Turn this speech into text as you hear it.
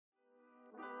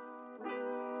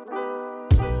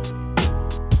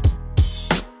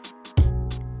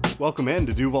Welcome in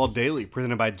to Duval Daily,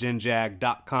 presented by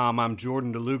GenJag.com. I'm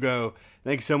Jordan DeLugo.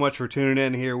 Thank you so much for tuning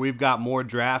in here. We've got more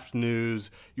draft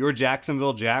news. Your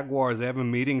Jacksonville Jaguars, they have a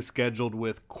meeting scheduled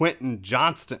with Quentin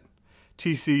Johnston,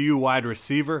 TCU wide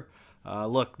receiver.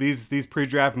 Look, these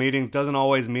pre-draft meetings doesn't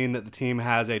always mean that the team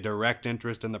has a direct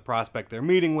interest in the prospect they're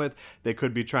meeting with. They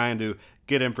could be trying to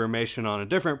get information on a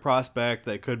different prospect.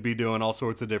 They could be doing all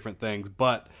sorts of different things.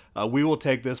 But we will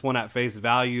take this one at face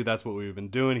value. That's what we've been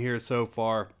doing here so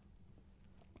far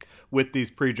with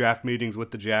these pre-draft meetings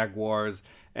with the Jaguars.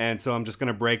 And so I'm just going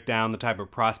to break down the type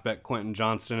of prospect Quentin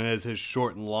Johnston is, his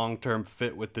short and long-term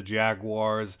fit with the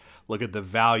Jaguars, look at the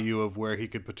value of where he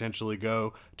could potentially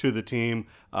go to the team,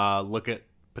 look at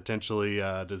potentially,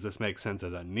 does this make sense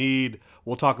as a need?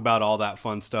 We'll talk about all that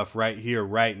fun stuff right here,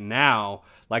 right now.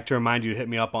 Like to remind you to hit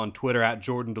me up on Twitter at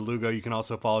Jordan DeLugo. You can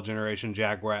also follow Generation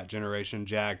Jaguar at Generation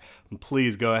Jag. And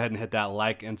please go ahead and hit that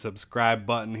like and subscribe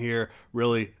button here.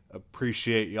 Really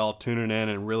appreciate y'all tuning in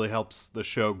and really helps the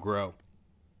show grow.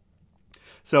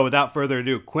 So without further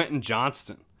ado, Quentin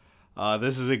Johnston.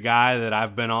 This is a guy that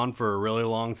I've been on for a really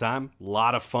long time. A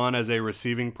lot of fun as a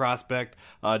receiving prospect.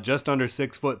 Just under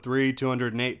 6'3",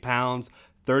 208 pounds,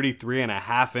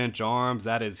 33.5-inch arms.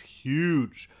 That is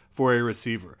huge for a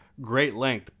receiver. Great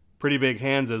length, pretty big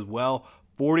hands as well.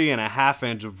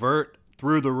 40.5-inch vert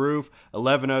through the roof.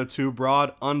 11.02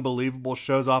 broad, unbelievable.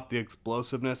 Shows off the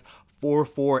explosiveness.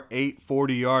 4.48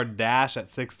 40-yard dash at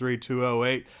 6'3",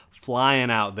 208.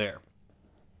 Flying out there.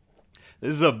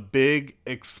 This is a big,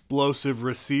 explosive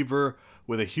receiver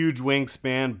with a huge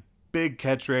wingspan, big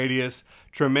catch radius,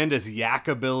 tremendous yak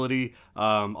ability.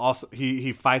 Also,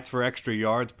 he fights for extra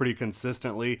yards pretty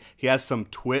consistently. He has some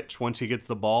twitch once he gets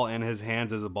the ball in his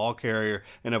hands as a ball carrier.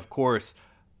 And, of course,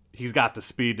 he's got the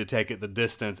speed to take it the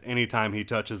distance anytime he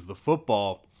touches the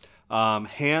football.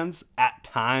 Hands at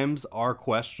times are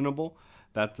questionable.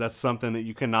 That's something that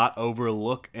you cannot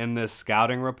overlook in this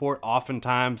scouting report.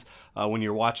 Oftentimes, when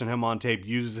you're watching him on tape,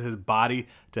 uses his body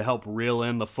to help reel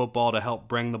in the football, to help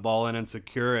bring the ball in and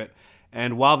secure it.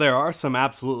 And while there are some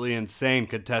absolutely insane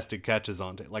contested catches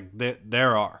on tape, like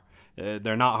there are,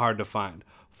 they're not hard to find.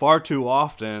 Far too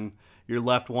often, you're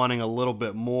left wanting a little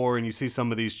bit more, and you see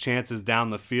some of these chances down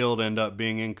the field end up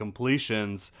being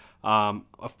incompletions. A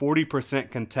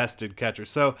 40% contested catcher.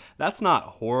 So that's not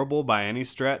horrible by any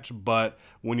stretch, but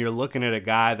when you're looking at a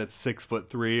guy that's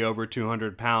 6'3", over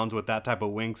 200 pounds with that type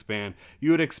of wingspan, you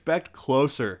would expect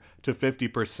closer to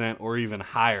 50% or even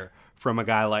higher from a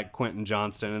guy like Quentin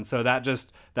Johnston. And so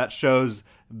that shows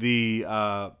the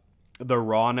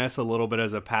rawness a little bit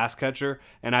as a pass catcher.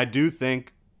 And I do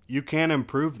think you can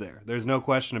improve there. There's no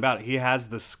question about it. He has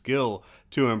the skill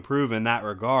to improve in that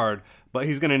regard, but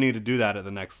he's going to need to do that at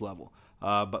the next level.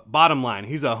 But bottom line,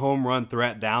 he's a home run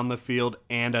threat down the field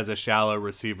and as a shallow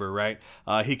receiver, right?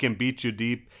 He can beat you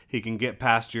deep. He can get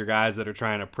past your guys that are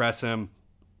trying to press him.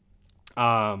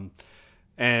 And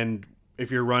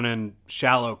if you're running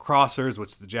shallow crossers,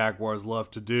 which the Jaguars love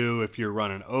to do, if you're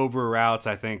running over routes,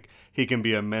 I think he can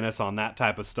be a menace on that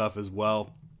type of stuff as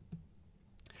well.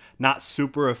 Not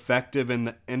super effective in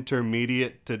the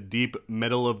intermediate to deep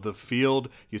middle of the field.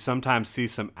 You sometimes see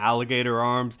some alligator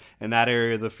arms in that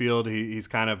area of the field. He's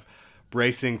kind of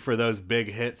bracing for those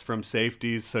big hits from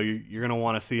safeties, so you're going to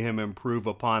want to see him improve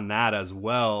upon that as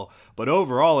well. But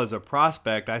overall, as a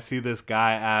prospect, I see this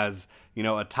guy as, you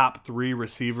know, a top 3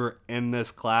 receiver in this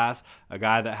class, a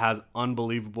guy that has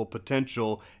unbelievable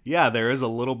potential. Yeah, there is a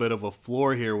little bit of a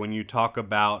floor here when you talk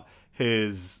about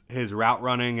his route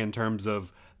running in terms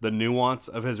of the nuance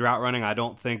of his route running. I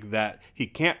don't think that he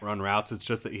can't run routes. It's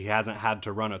just that he hasn't had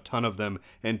to run a ton of them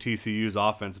in TCU's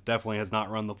offense. Definitely has not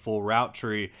run the full route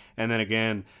tree. And then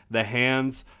again, the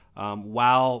hands,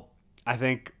 while I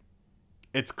think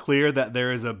it's clear that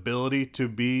there is ability to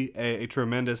be a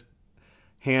tremendous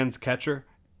hands catcher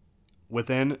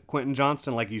within Quentin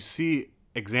Johnston, like you see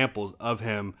examples of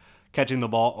him catching the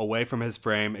ball away from his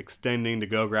frame, extending to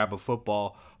go grab a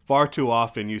football. Far too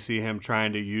often you see him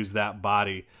trying to use that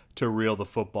body to reel the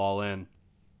football in.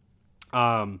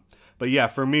 But yeah,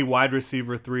 for me, wide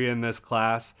receiver 3 in this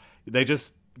class,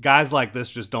 guys like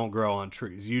this just don't grow on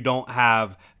trees. You don't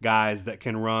have guys that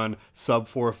can run sub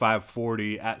 4.5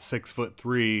 40 at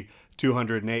 6'3",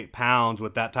 208 pounds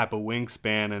with that type of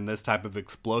wingspan and this type of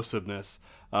explosiveness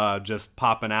just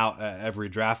popping out at every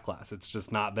draft class. It's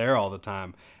just not there all the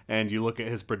time. And you look at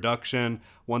his production,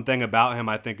 one thing about him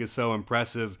I think is so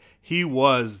impressive, he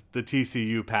was the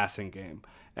TCU passing game.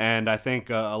 And I think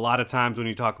a lot of times when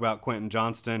you talk about Quentin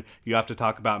Johnston, you have to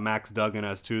talk about Max Duggan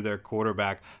as too, their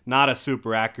quarterback. Not a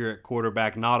super accurate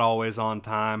quarterback, not always on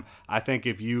time. I think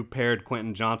if you paired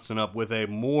Quentin Johnston up with a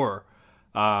more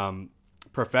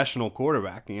professional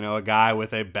quarterback, a guy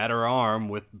with a better arm,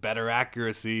 with better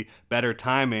accuracy, better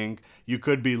timing, you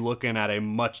could be looking at a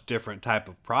much different type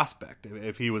of prospect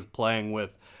if he was playing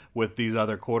with these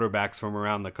other quarterbacks from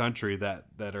around the country that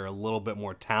are a little bit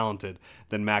more talented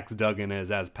than Max Duggan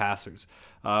is as passers.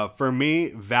 For me,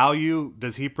 value,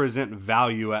 does he present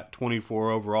value at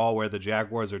 24 overall where the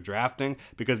Jaguars are drafting?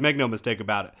 Because make no mistake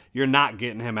about it, you're not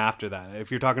getting him after that.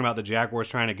 If you're talking about the Jaguars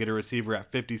trying to get a receiver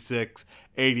at 56,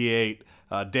 88,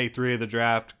 day 3 of the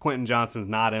draft, Quentin Johnston's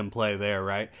not in play there,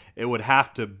 right? It would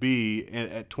have to be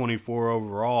at 24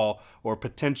 overall, or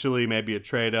potentially maybe a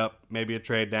trade up, maybe a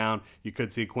trade down. You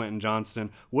could see Quentin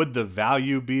Johnston. Would the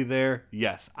value be there?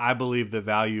 Yes, I believe the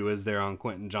value is there on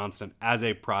Quentin Johnston as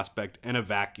a prospect in a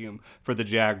vacuum for the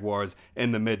Jaguars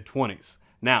in the mid-20s.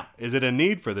 Now, is it a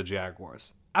need for the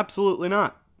Jaguars? Absolutely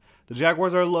not. The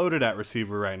Jaguars are loaded at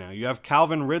receiver right now. You have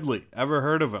Calvin Ridley, ever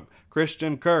heard of him?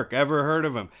 Christian Kirk, ever heard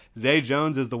of him? Zay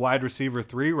Jones is the wide receiver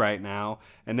 3 right now.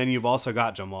 And then you've also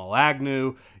got Jamal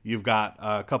Agnew. You've got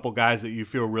a couple guys that you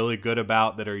feel really good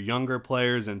about that are younger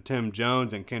players, and Tim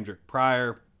Jones and Kendrick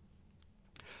Pryor.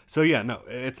 So yeah, no,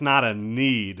 it's not a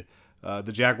need.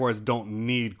 The Jaguars don't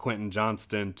need Quentin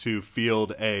Johnston to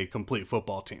field a complete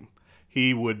football team.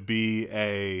 He would be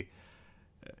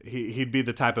he'd be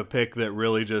the type of pick that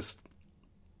really just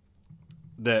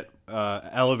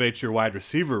elevates your wide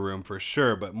receiver room for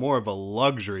sure, but more of a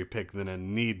luxury pick than a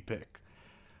need pick.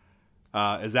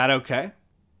 Is that okay?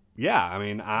 Yeah, I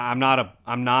mean, I'm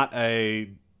not a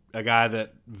guy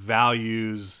that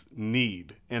values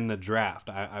need in the draft.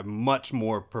 I much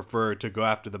more prefer to go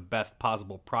after the best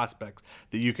possible prospects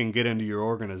that you can get into your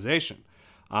organization.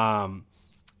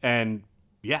 And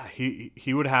yeah,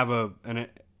 he would have a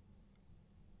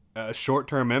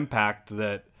short-term impact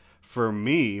that, for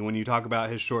me, when you talk about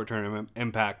his short-term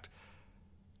impact,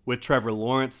 with Trevor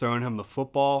Lawrence throwing him the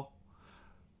football,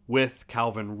 with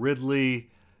Calvin Ridley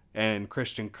and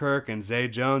Christian Kirk and Zay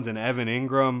Jones and Evan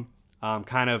Ingram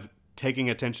kind of taking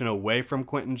attention away from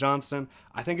Quentin Johnston,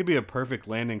 I think it'd be a perfect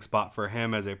landing spot for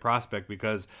him as a prospect,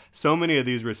 because so many of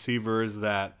these receivers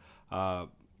that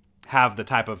have the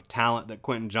type of talent that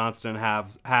Quentin Johnston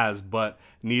has but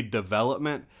need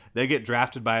development, they get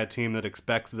drafted by a team that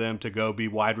expects them to go be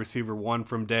wide receiver 1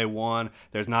 from day one.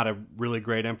 There's not a really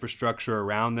great infrastructure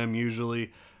around them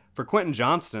usually. For Quentin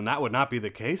Johnston, that would not be the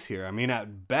case here. I mean,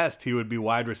 at best, he would be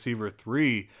wide receiver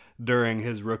 3 during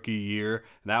his rookie year.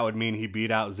 That would mean he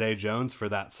beat out Zay Jones for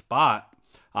that spot.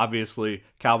 Obviously,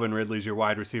 Calvin Ridley's your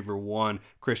wide receiver 1.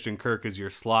 Christian Kirk is your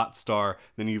slot star.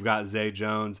 Then you've got Zay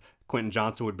Jones. Quentin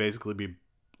Johnston would basically be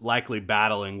likely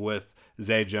battling with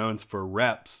Zay Jones for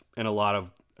reps in a lot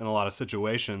of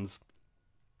situations.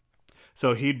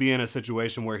 So he'd be in a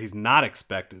situation where he's not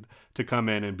expected to come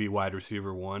in and be wide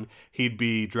receiver 1. He'd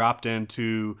be dropped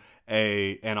into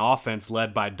an offense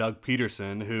led by Doug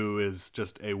Peterson, who is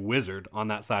just a wizard on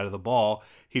that side of the ball.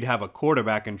 He'd have a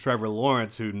quarterback in Trevor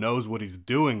Lawrence who knows what he's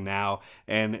doing now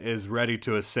and is ready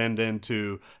to ascend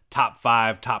into top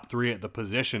 5, top 3 at the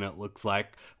position, it looks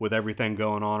like, with everything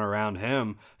going on around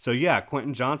him. So yeah,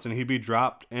 Quentin Johnston, he'd be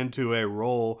dropped into a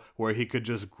role where he could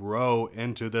just grow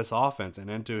into this offense and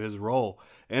into his role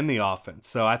in the offense.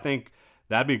 So I think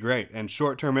that'd be great. And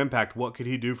short-term impact, what could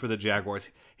he do for the Jaguars?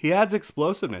 He adds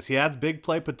explosiveness. He adds big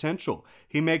play potential.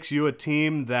 He makes you a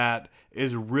team that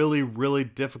is really, really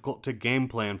difficult to game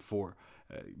plan for,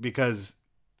 because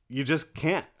you just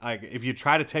can't. Like, if you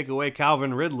try to take away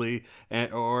Calvin Ridley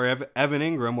or Evan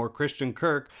Ingram or Christian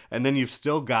Kirk, and then you've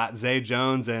still got Zay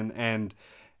Jones and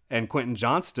Quentin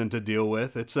Johnston to deal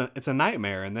with, it's a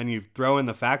nightmare. And then you throw in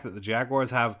the fact that the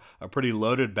Jaguars have a pretty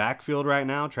loaded backfield right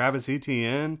now. Travis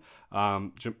Etienne,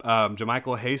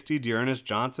 Jermichael Hasty, Dearness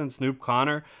Johnson, Snoop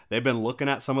Connor. They've been looking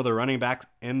at some of the running backs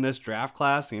in this draft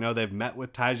class. You know, they've met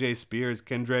with Tyjae Spears,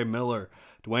 Kendre Miller,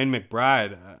 Dwayne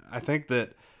McBride. I think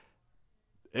that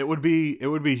it would be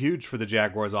huge for the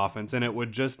Jaguars offense, and it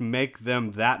would just make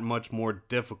them that much more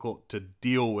difficult to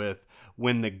deal with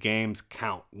when the games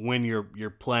count, when you're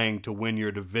playing to win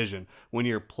your division, when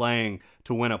you're playing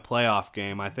to win a playoff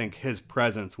game. I think his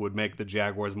presence would make the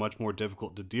Jaguars much more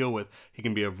difficult to deal with. He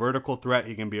can be a vertical threat,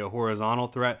 he can be a horizontal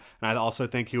threat, and I also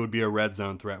think he would be a red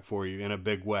zone threat for you in a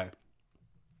big way.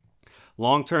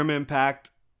 Long-term impact,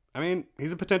 I mean,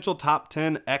 he's a potential top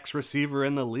 10 X receiver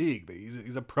in the league.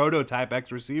 He's a prototype X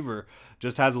receiver,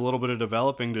 just has a little bit of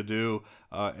developing to do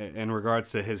in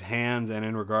regards to his hands and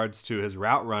in regards to his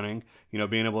route running, you know,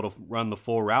 being able to run the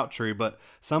full route tree. But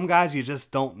some guys, you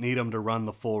just don't need them to run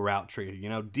the full route tree. You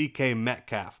know, DK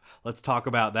Metcalf, let's talk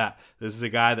about that. This is a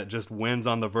guy that just wins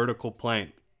on the vertical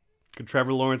plane. Could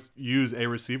Trevor Lawrence use a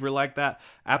receiver like that?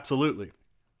 Absolutely.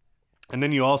 And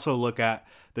then you also look at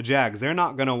the Jags. They're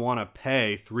not going to want to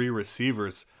pay 3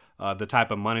 receivers the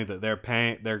type of money that they're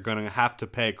paying. They're going to have to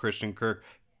pay Christian Kirk,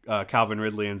 Calvin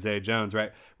Ridley, and Zay Jones,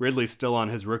 right? Ridley's still on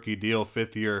his rookie deal,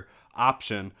 5th-year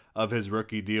option of his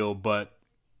rookie deal, but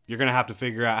you're going to have to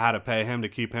figure out how to pay him to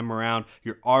keep him around.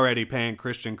 You're already paying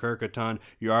Christian Kirk a ton.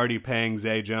 You're already paying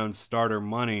Zay Jones starter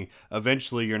money.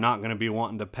 Eventually, you're not going to be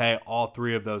wanting to pay all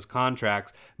 3 of those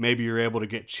contracts. Maybe you're able to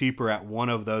get cheaper at one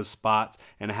of those spots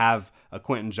and have a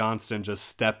Quentin Johnston just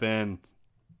step in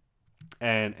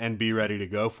and be ready to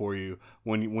go for you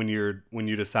when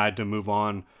you decide to move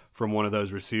on from one of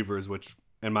those receivers, which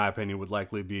in my opinion would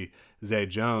likely be Zay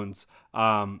Jones.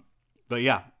 But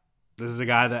yeah, this is a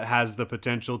guy that has the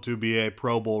potential to be a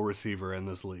Pro Bowl receiver in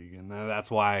this league, and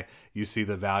that's why you see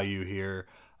the value here.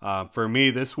 For me,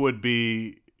 this would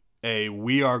be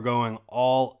we are going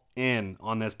all in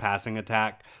on this passing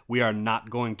attack. We are not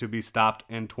going to be stopped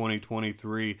in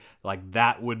 2023. Like,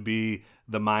 that would be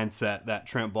the mindset that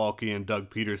Trent Baalke and Doug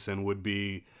Peterson would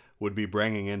be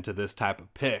bringing into this type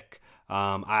of pick.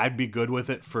 I'd be good with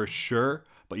it for sure,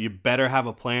 but you better have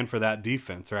a plan for that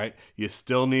defense, right? You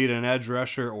still need an edge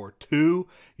rusher or 2.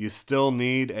 You still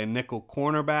need a nickel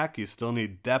cornerback. You still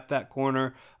need depth at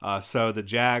corner. So the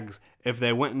Jags, if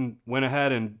they went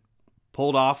ahead and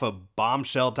pulled off a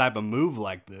bombshell type of move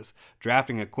like this,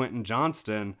 drafting a Quentin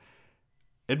Johnston,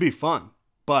 it'd be fun.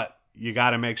 But you got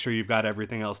to make sure you've got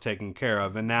everything else taken care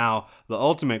of. And now the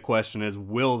ultimate question is,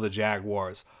 will the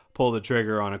Jaguars pull the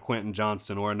trigger on a Quentin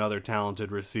Johnston or another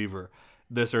talented receiver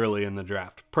this early in the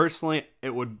draft? Personally,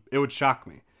 it would shock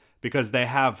me, because they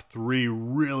have 3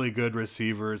 really good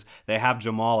receivers. They have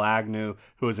Jamal Agnew,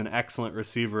 who is an excellent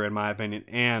receiver in my opinion,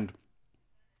 and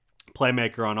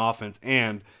playmaker on offense,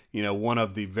 and one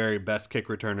of the very best kick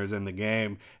returners in the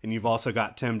game. And you've also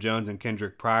got Tim Jones and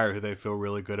Kendrick Pryor, who they feel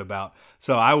really good about.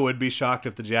 So I would be shocked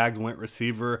if the Jags went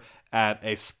receiver at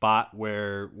a spot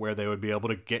where they would be able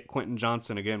to get Quentin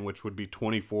Johnston again, which would be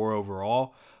 24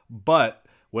 overall. But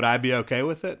would I be okay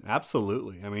with it?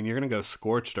 Absolutely. I mean, you're going to go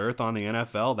scorched earth on the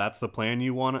NFL. That's the plan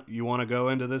you want to go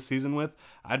into this season with.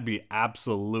 I'd be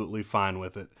absolutely fine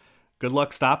with it. Good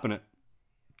luck stopping it.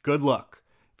 Good luck.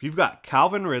 If you've got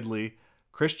Calvin Ridley,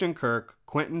 Christian Kirk,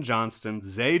 Quentin Johnston,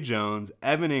 Zay Jones,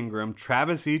 Evan Ingram,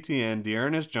 Travis Etienne,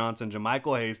 Dearness Johnson,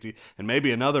 JaMychal Hasty, and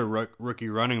maybe another rookie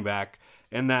running back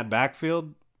in that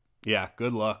backfield, yeah,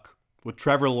 good luck. With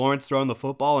Trevor Lawrence throwing the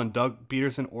football and Doug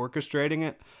Peterson orchestrating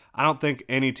it, I don't think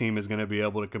any team is going to be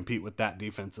able to compete with that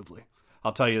defensively.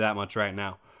 I'll tell you that much right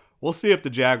now. We'll see if the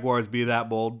Jaguars be that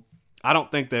bold. I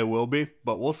don't think they will be,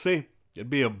 but we'll see. It'd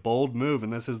be a bold move,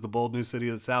 and this is the bold new city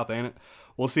of the South, ain't it?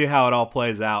 We'll see how it all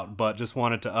plays out, but just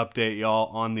wanted to update y'all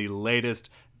on the latest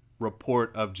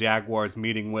report of Jaguars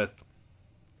meeting with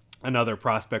another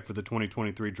prospect for the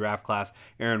 2023 draft class.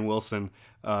 Aaron Wilson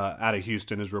out of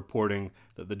Houston is reporting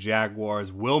that the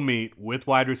Jaguars will meet with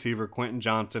wide receiver Quentin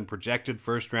Johnston, projected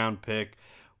first-round pick.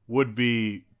 Would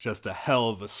be just a hell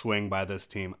of a swing by this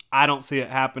team. I don't see it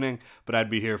happening, but I'd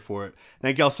be here for it.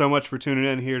 Thank y'all so much for tuning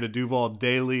in here to Duval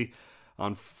Daily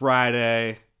on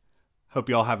Friday. Hope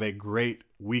y'all have a great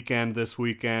weekend this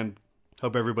weekend.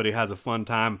 Hope everybody has a fun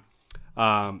time.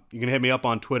 You can hit me up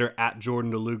on Twitter at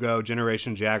Jordan DeLugo,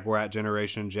 Generation Jaguar at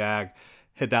Generation Jag.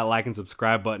 Hit that like and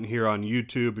subscribe button here on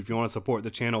YouTube. If you want to support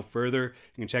the channel further,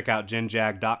 you can check out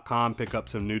genjag.com, pick up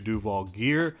some new Duval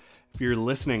gear. If you're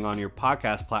listening on your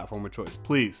podcast platform of choice,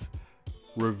 please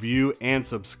review and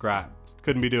subscribe.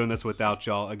 Couldn't be doing this without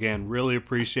y'all. Again, really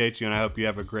appreciate you, and I hope you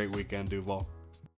have a great weekend, Duval.